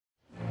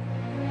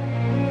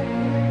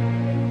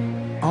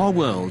Our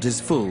world is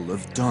full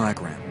of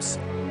diagrams.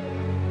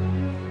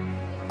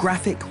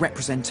 Graphic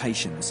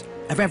representations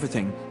of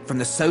everything from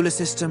the solar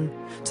system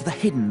to the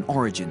hidden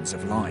origins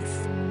of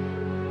life.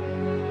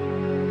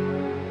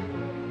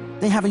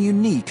 They have a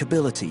unique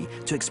ability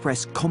to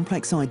express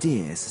complex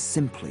ideas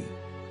simply,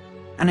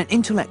 and an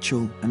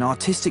intellectual and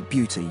artistic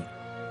beauty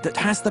that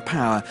has the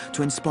power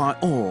to inspire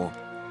awe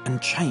and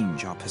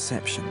change our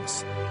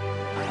perceptions.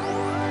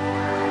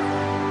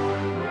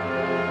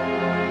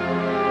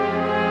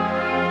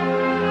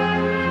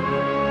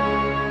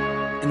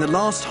 In the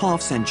last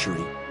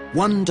half-century,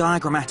 one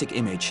diagrammatic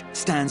image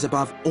stands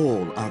above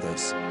all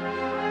others.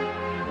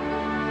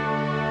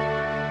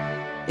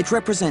 It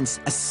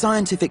represents a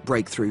scientific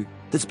breakthrough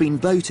that's been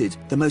voted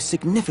the most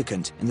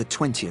significant in the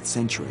 20th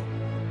century.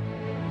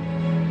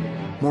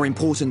 More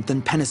important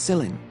than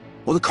penicillin,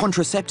 or the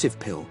contraceptive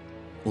pill,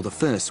 or the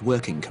first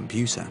working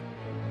computer.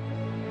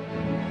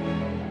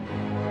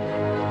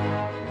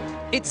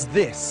 It's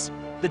this,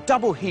 the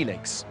double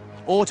helix,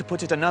 or to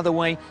put it another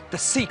way, the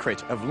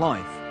secret of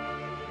life.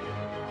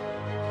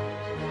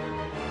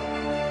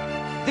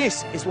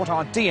 This is what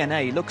our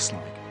DNA looks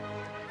like.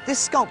 This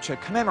sculpture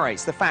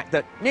commemorates the fact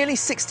that nearly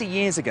 60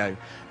 years ago,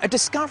 a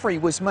discovery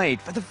was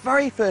made for the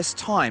very first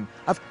time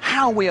of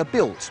how we are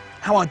built,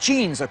 how our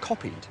genes are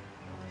copied.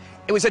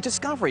 It was a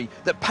discovery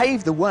that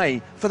paved the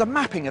way for the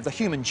mapping of the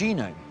human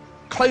genome,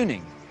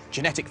 cloning,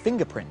 genetic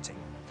fingerprinting,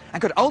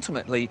 and could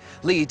ultimately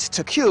lead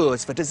to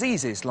cures for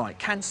diseases like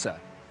cancer.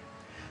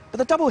 But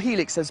the double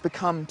helix has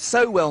become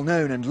so well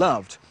known and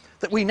loved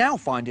that we now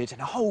find it in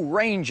a whole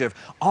range of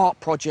art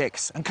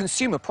projects and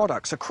consumer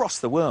products across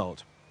the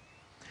world.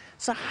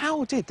 So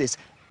how did this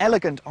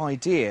elegant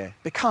idea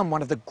become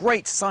one of the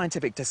great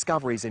scientific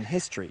discoveries in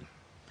history?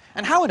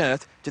 And how on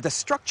earth did the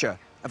structure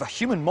of a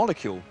human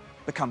molecule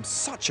become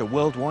such a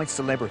worldwide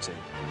celebrity?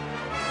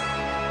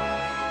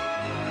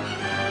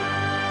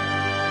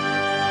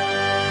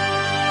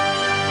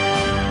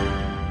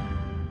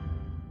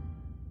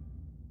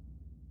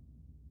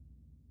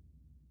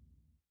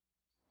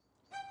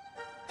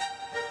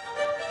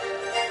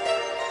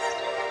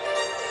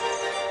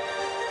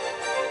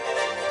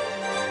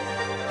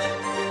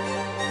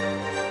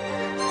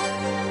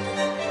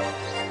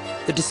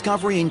 The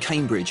discovery in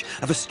Cambridge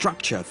of a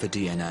structure for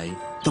DNA,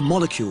 the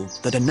molecule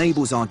that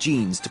enables our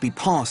genes to be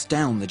passed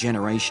down the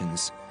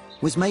generations,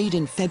 was made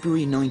in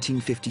February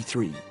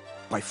 1953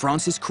 by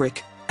Francis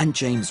Crick and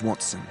James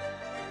Watson.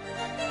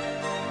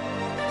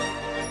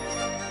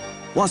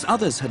 Whilst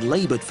others had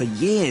laboured for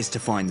years to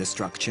find the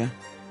structure,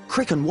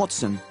 Crick and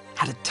Watson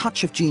had a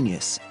touch of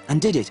genius and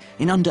did it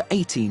in under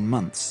 18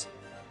 months.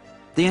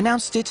 They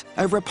announced it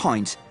over a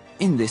pint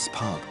in this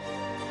pub.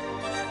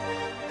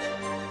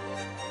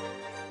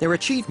 Their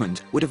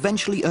achievement would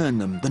eventually earn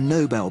them the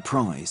Nobel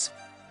Prize.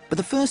 But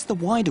the first the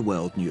wider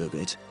world knew of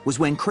it was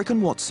when Crick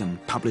and Watson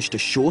published a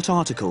short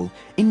article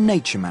in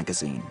Nature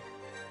magazine.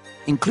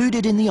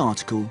 Included in the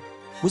article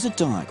was a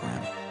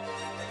diagram.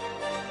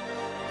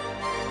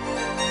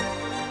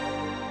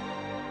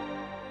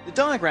 The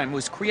diagram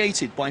was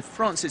created by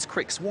Francis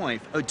Crick's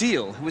wife,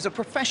 Odile, who was a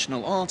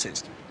professional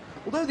artist.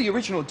 Although the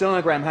original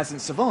diagram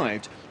hasn't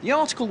survived, the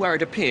article where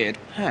it appeared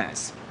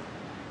has.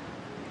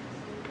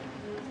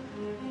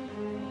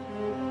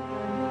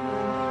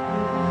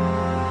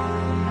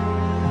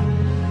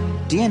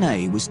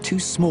 DNA was too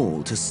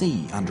small to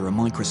see under a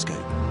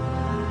microscope.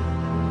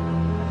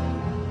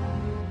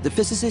 The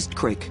physicist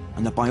Crick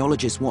and the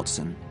biologist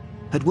Watson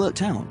had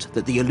worked out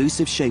that the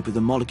elusive shape of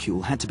the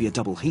molecule had to be a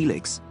double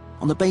helix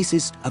on the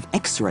basis of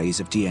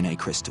X-rays of DNA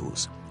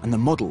crystals and the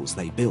models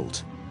they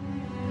built.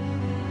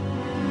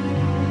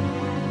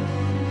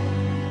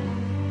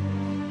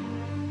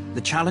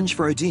 The challenge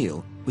for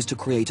Odile was to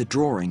create a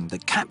drawing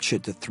that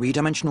captured the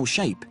three-dimensional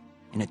shape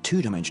in a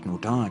two-dimensional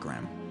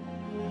diagram.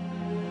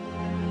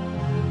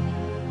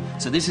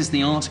 So this is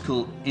the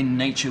article in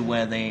Nature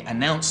where they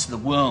announced to the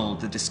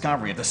world the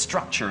discovery of the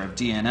structure of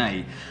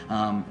DNA.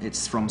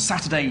 It's from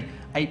Saturday,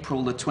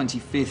 April the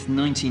 25th,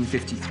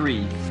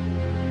 1953.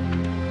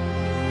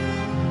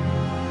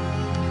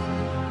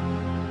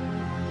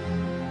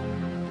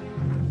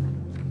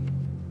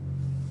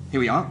 Here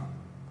we are.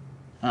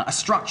 A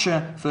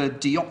structure for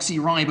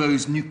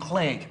deoxyribose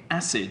nucleic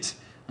acid.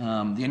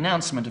 The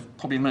announcement of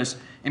probably the most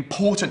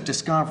important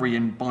discovery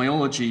in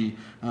biology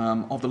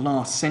of the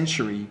last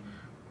century.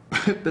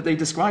 But they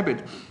describe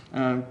it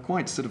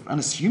quite sort of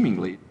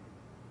unassumingly.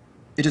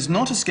 It has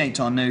not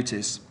escaped our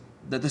notice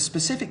that the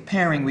specific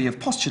pairing we have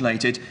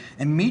postulated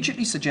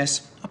immediately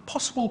suggests a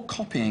possible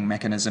copying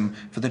mechanism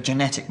for the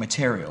genetic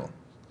material.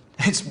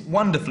 It's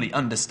wonderfully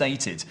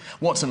understated.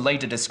 Watson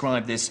later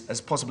described this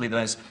as possibly the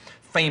most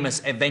famous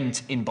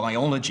event in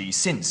biology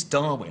since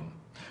Darwin.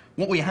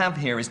 What we have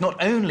here is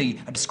not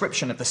only a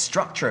description of the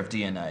structure of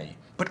DNA,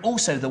 but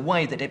also the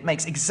way that it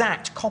makes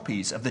exact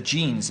copies of the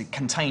genes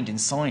contained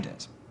inside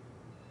it.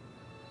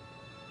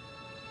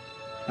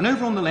 And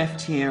over on the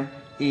left here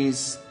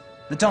is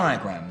the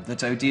diagram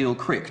that Odile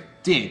Crick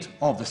did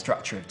of the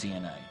structure of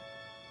DNA.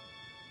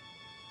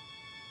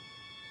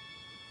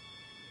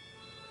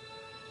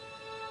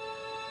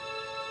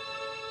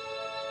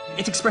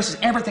 It expresses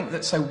everything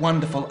that's so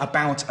wonderful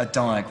about a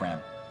diagram.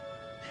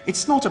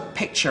 It's not a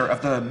picture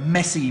of the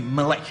messy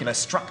molecular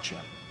structure.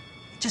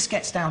 It just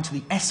gets down to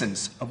the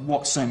essence of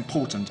what's so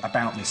important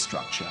about this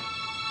structure.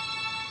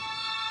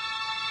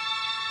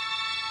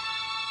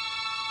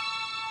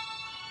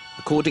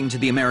 According to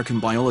the American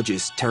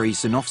biologist Terry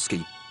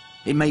Sinofsky,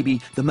 it may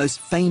be the most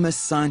famous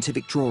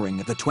scientific drawing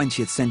of the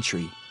 20th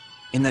century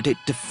in that it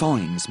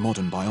defines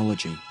modern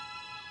biology.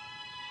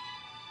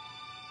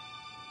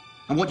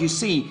 And what you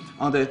see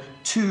are the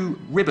two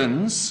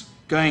ribbons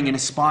going in a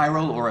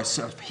spiral or a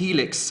sort of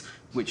helix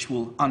which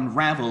will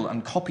unravel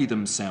and copy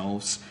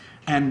themselves,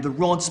 and the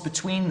rods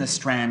between the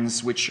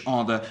strands, which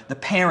are the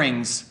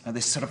pairings,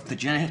 this sort of the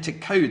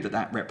genetic code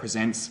that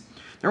represents.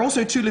 There are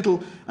also two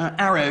little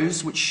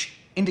arrows which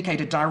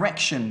indicate a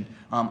direction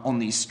on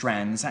these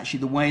strands. Actually,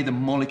 the way the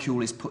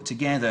molecule is put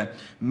together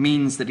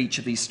means that each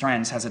of these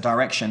strands has a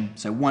direction.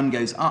 So one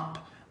goes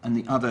up and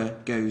the other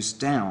goes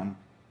down.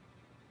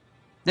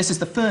 This is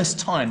the first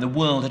time the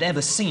world had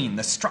ever seen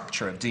the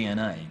structure of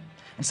DNA.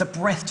 It's a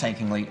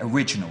breathtakingly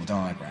original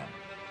diagram.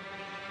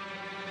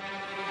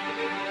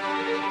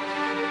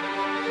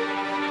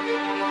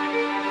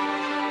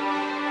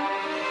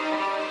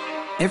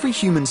 Every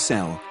human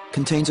cell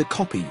contains a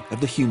copy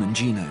of the human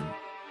genome,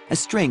 a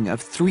string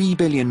of 3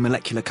 billion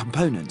molecular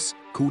components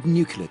called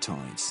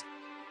nucleotides.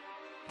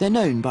 They're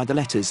known by the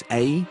letters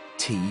A,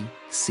 T,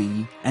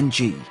 C, and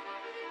G,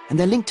 and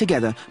they're linked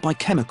together by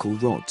chemical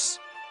rods.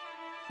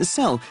 The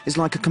cell is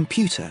like a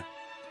computer.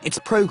 It's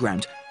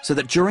programmed so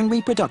that during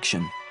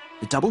reproduction,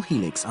 the double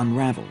helix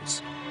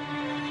unravels.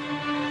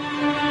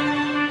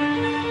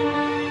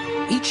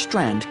 Each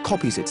strand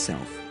copies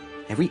itself,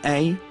 every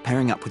A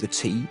pairing up with a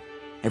T,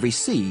 every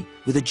C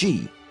with a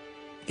G.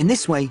 In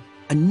this way,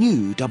 a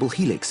new double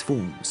helix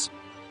forms.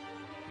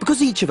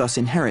 Because each of us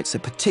inherits a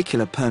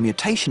particular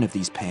permutation of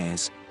these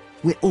pairs,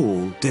 we're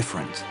all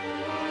different.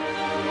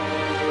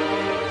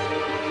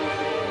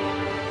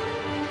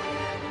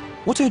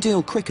 What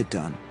Odile Crick had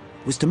done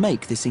was to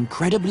make this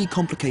incredibly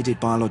complicated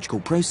biological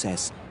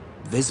process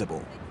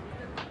visible.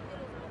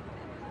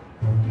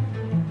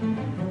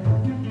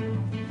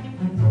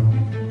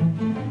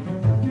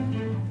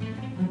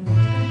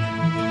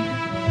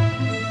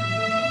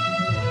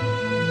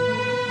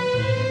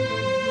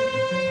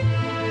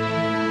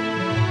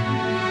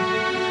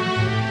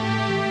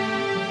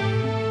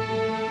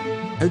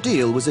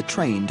 Odile was a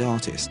trained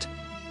artist.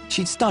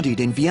 She'd studied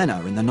in Vienna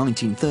in the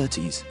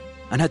 1930s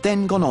and had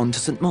then gone on to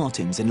St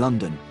Martin's in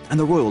London and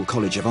the Royal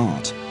College of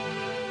Art.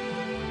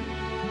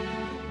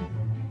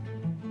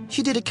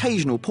 She did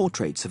occasional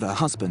portraits of her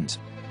husband,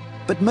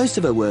 but most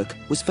of her work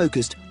was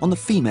focused on the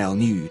female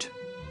nude.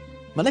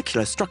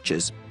 Molecular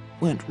structures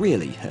weren't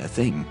really her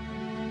thing.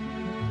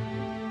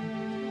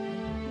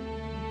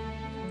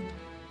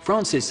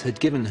 Francis had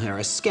given her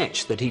a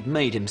sketch that he'd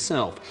made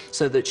himself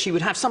so that she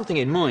would have something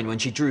in mind when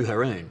she drew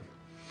her own.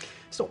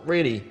 It's not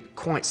really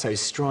quite so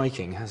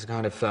striking, has a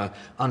kind of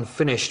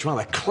unfinished,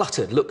 rather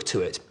cluttered look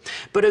to it.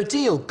 But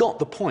Odile got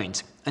the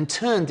point and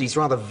turned these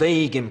rather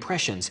vague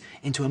impressions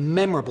into a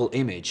memorable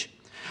image,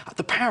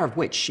 the power of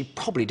which she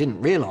probably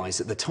didn't realise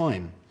at the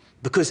time.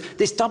 Because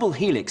this double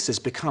helix has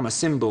become a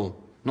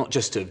symbol not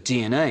just of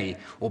DNA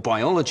or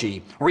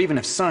biology or even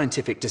of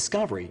scientific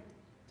discovery.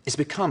 It's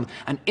become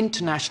an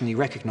internationally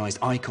recognised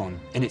icon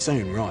in its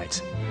own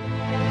right.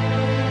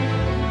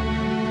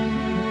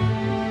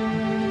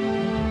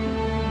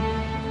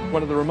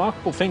 One of the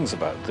remarkable things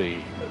about the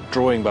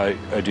drawing by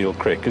Odile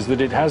Crick is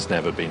that it has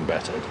never been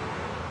bettered.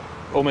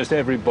 Almost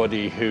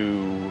everybody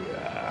who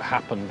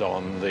happened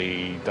on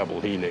the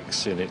double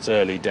helix in its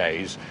early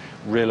days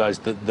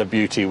realised that the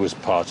beauty was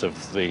part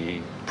of the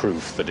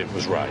proof that it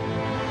was right.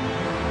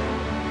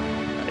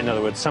 In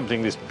other words,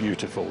 something this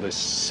beautiful, this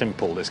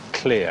simple, this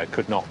clear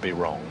could not be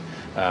wrong.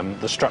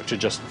 The structure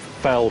just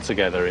fell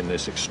together in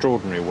this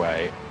extraordinary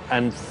way,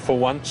 and for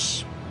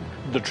once,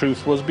 the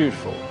truth was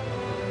beautiful.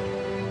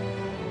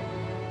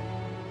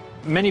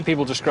 Many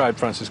people described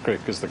Francis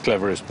Crick as the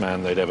cleverest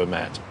man they'd ever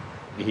met.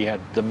 He had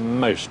the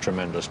most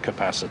tremendous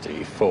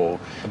capacity for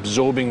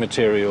absorbing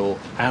material,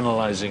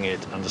 analysing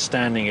it,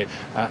 understanding it,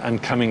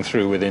 and coming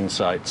through with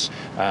insights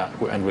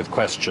and with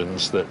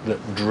questions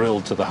that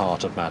drilled to the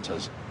heart of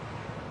matters.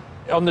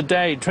 On the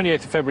day,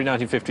 28th of February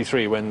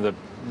 1953, when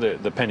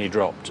the penny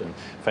dropped, and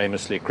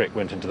famously Crick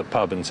went into the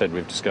pub and said,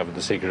 "We've discovered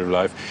the secret of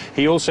life,"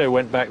 he also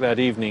went back that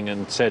evening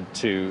and said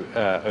to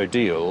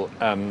Odile,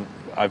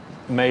 "I've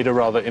made a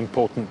rather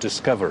important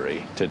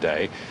discovery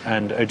today."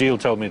 And Odile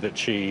told me that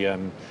she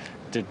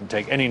didn't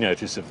take any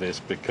notice of this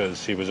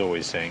because he was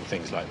always saying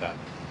things like that.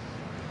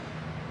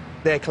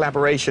 Their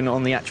collaboration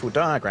on the actual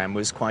diagram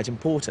was quite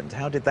important.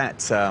 How did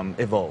that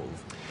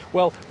evolve?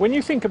 Well, when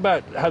you think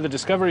about how the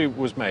discovery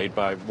was made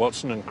by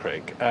Watson and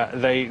Crick,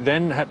 they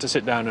then had to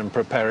sit down and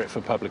prepare it for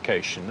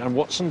publication. And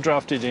Watson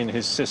drafted in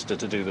his sister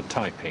to do the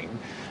typing,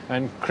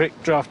 and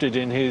Crick drafted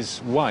in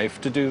his wife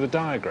to do the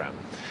diagram,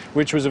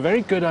 which was a very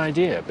good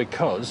idea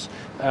because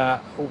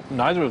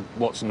neither of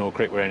Watson or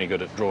Crick were any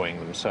good at drawing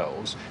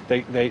themselves.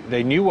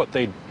 They knew what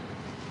they'd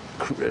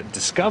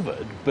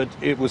discovered, but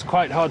it was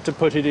quite hard to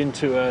put it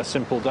into a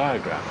simple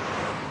diagram.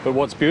 But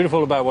what's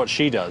beautiful about what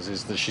she does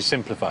is that she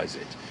simplifies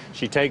it.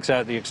 She takes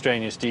out the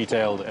extraneous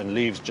detail and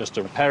leaves just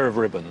a pair of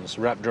ribbons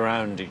wrapped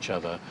around each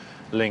other,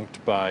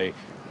 linked by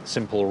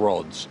simple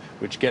rods,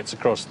 which gets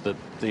across the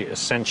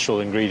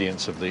essential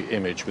ingredients of the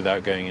image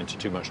without going into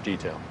too much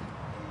detail.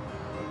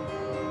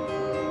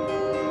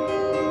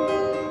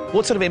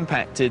 What sort of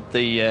impact did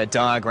the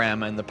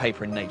diagram and the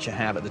paper in Nature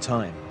have at the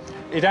time?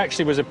 It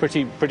actually was a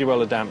pretty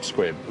well a damp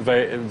squib.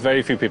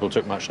 Very few people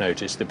took much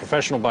notice. The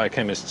professional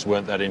biochemists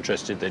weren't that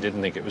interested. They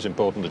didn't think it was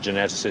important. The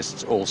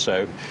geneticists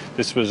also.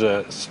 This was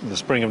the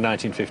spring of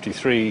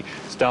 1953.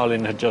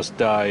 Stalin had just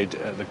died.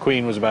 The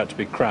Queen was about to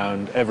be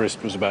crowned.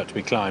 Everest was about to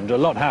be climbed. A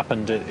lot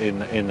happened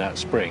in that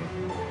spring.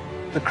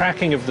 The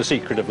cracking of the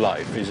secret of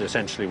life is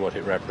essentially what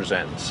it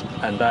represents,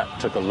 and that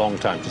took a long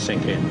time to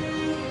sink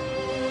in.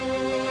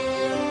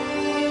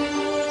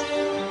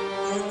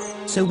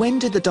 So when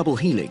did the double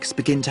helix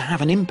begin to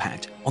have an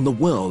impact on the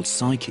world's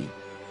psyche?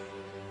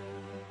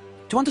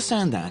 To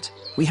understand that,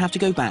 we have to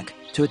go back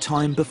to a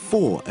time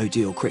before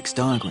Odile Crick's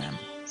diagram.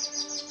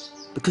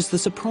 Because the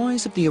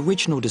surprise of the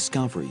original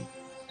discovery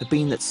had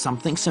been that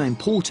something so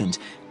important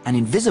and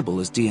invisible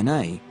as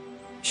DNA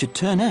should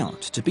turn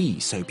out to be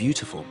so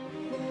beautiful.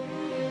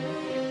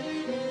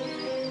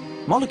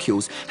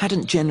 Molecules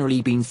hadn't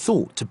generally been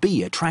thought to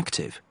be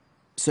attractive,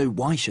 so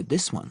why should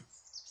this one?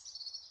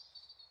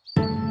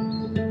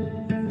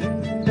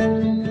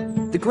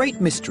 The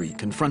great mystery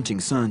confronting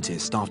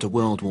scientists after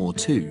World War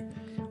II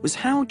was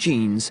how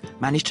genes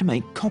managed to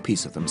make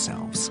copies of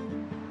themselves.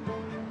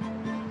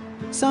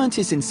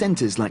 Scientists in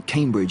centres like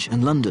Cambridge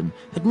and London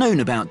had known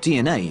about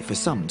DNA for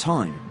some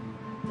time.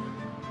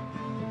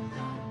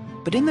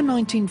 But in the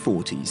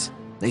 1940s,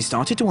 they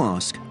started to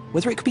ask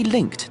whether it could be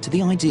linked to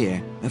the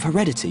idea of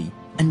heredity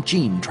and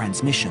gene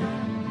transmission.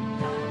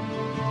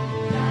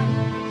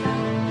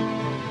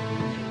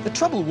 The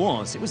trouble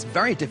was, it was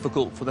very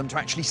difficult for them to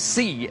actually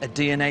see a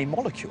DNA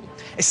molecule,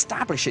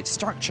 establish its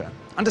structure,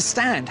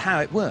 understand how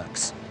it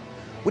works.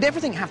 Would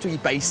everything have to be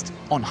based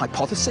on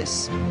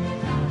hypothesis?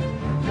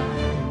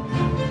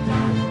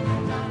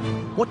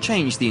 What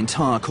changed the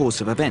entire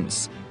course of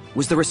events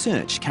was the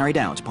research carried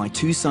out by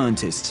two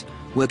scientists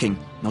working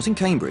not in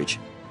Cambridge,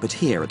 but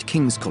here at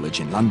King's College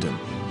in London.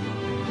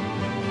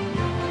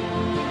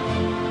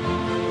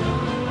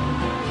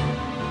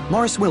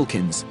 Maurice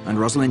Wilkins and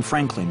Rosalind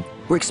Franklin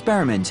were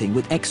experimenting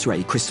with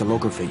X-ray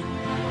crystallography.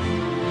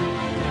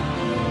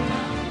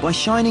 By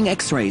shining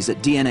X-rays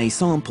at DNA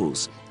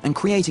samples and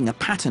creating a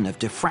pattern of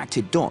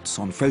diffracted dots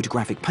on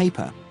photographic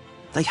paper,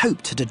 they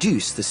hoped to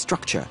deduce the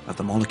structure of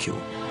the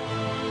molecule.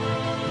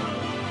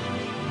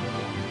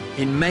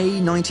 In May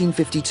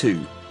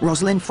 1952,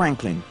 Rosalind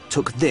Franklin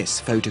took this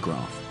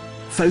photograph,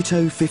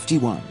 Photo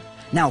 51,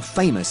 now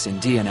famous in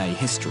DNA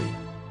history.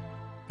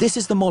 This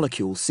is the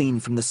molecule seen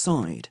from the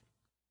side.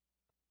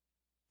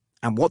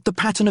 And what the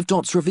pattern of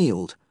dots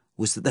revealed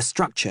was that the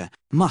structure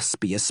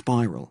must be a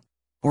spiral,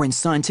 or in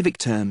scientific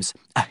terms,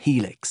 a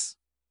helix.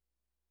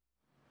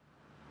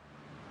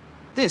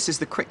 This is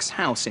the Crick's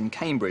house in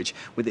Cambridge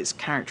with its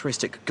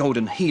characteristic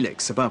golden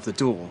helix above the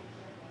door.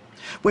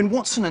 When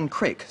Watson and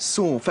Crick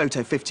saw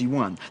Photo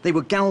 51, they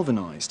were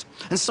galvanised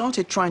and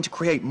started trying to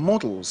create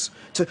models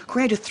to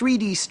create a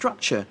 3D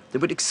structure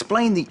that would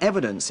explain the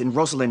evidence in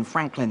Rosalind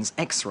Franklin's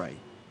X-ray.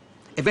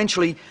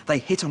 Eventually, they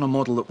hit on a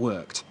model that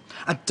worked.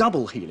 A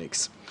double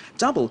helix.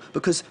 Double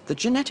because the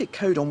genetic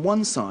code on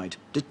one side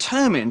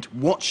determined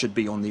what should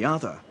be on the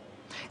other.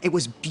 It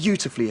was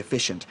beautifully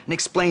efficient and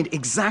explained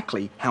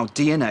exactly how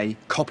DNA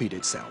copied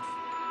itself.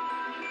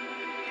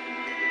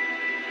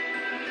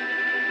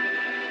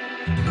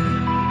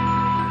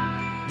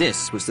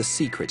 This was the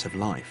secret of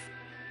life,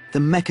 the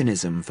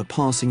mechanism for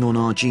passing on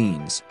our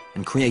genes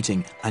and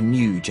creating a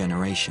new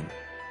generation.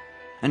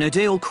 And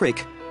Odile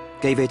Crick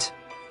gave it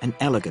an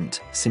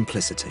elegant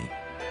simplicity.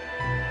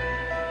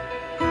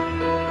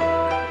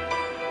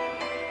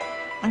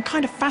 I'm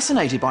kind of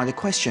fascinated by the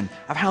question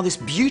of how this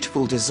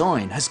beautiful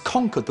design has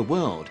conquered the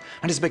world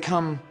and has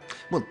become,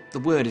 well, the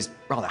word is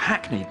rather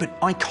hackneyed, but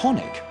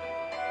iconic.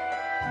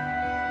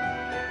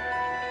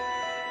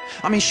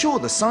 I mean, sure,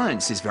 the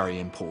science is very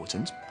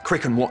important.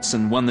 Crick and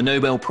Watson won the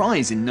Nobel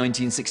Prize in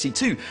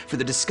 1962 for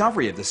the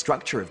discovery of the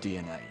structure of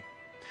DNA.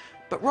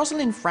 But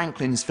Rosalind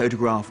Franklin's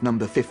photograph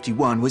number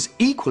 51 was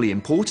equally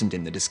important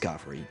in the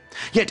discovery,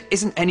 yet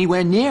isn't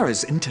anywhere near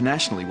as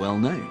internationally well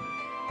known.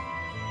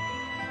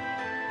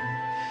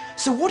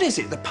 So what is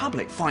it the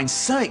public finds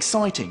so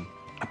exciting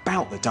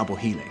about the double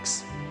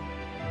helix?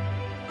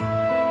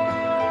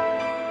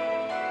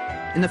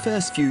 In the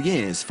first few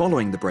years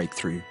following the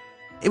breakthrough,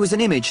 it was an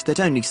image that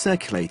only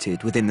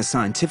circulated within the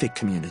scientific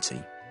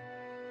community.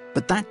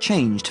 But that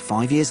changed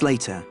 5 years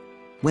later,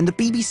 when the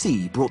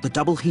BBC brought the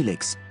double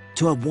helix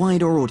to a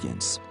wider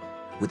audience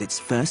with its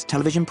first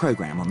television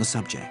programme on the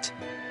subject.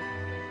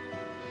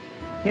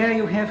 Here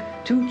you have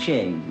two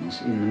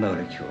chains in the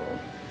molecule,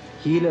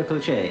 helical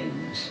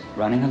chains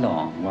running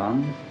along,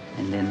 one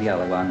and then the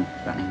other one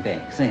running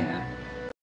back there.